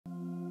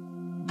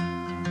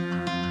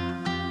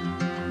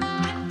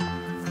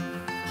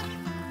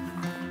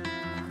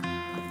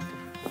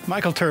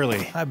Michael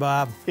Turley. Hi,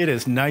 Bob. It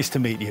is nice to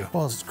meet you.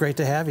 Well, it's great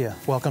to have you.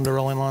 Welcome to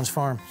Rolling Lawns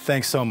Farm.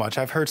 Thanks so much.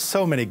 I've heard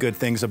so many good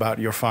things about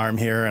your farm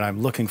here, and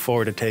I'm looking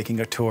forward to taking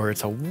a tour.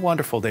 It's a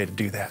wonderful day to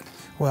do that.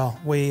 Well,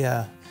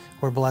 we're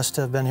blessed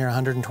to have been here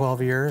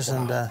 112 years.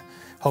 Wow. And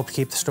hope to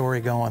keep the story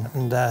going.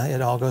 And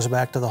it all goes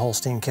back to the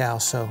Holstein cow,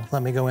 so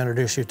let me go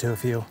introduce you to a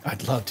few.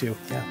 I'd love to.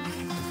 Yeah.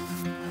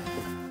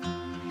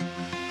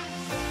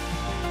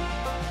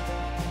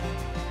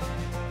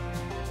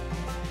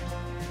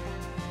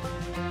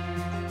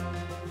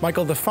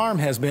 Michael, the farm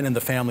has been in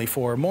the family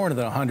for more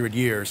than 100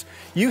 years.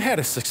 You had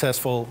a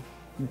successful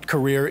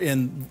career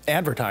in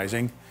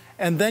advertising,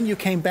 and then you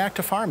came back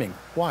to farming.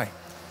 Why?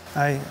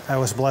 I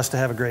was blessed to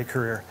have a great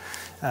career.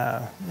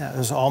 It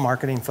was all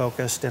marketing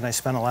focused, and I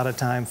spent a lot of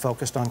time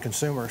focused on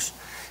consumers,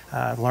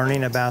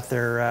 learning about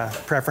their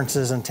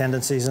preferences and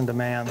tendencies and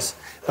demands.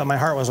 But my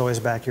heart was always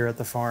back here at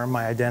the farm.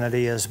 My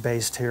identity is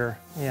based here,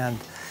 and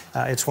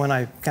it's when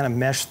I kind of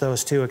meshed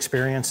those two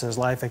experiences,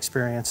 life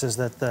experiences,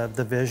 that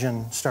the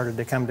vision started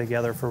to come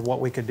together for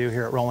what we could do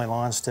here at Rolling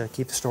Lawns to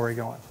keep the story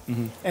going.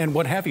 Mm-hmm. And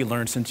what have you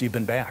learned since you've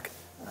been back?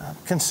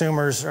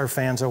 Consumers are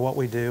fans of what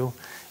we do,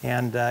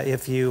 and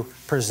if you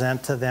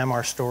present to them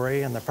our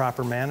story in the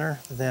proper manner,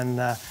 then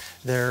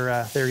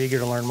they're eager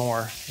to learn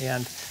more.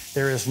 And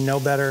there is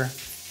no better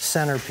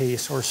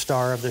centerpiece or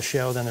star of the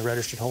show than the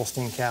registered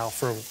Holstein cow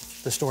for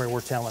the story we're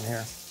telling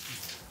here.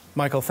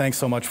 Michael, thanks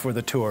so much for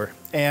the tour.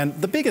 And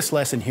the biggest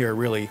lesson here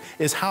really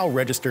is how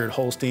registered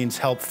Holsteins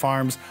help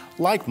farms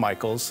like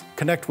Michael's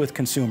connect with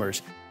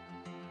consumers.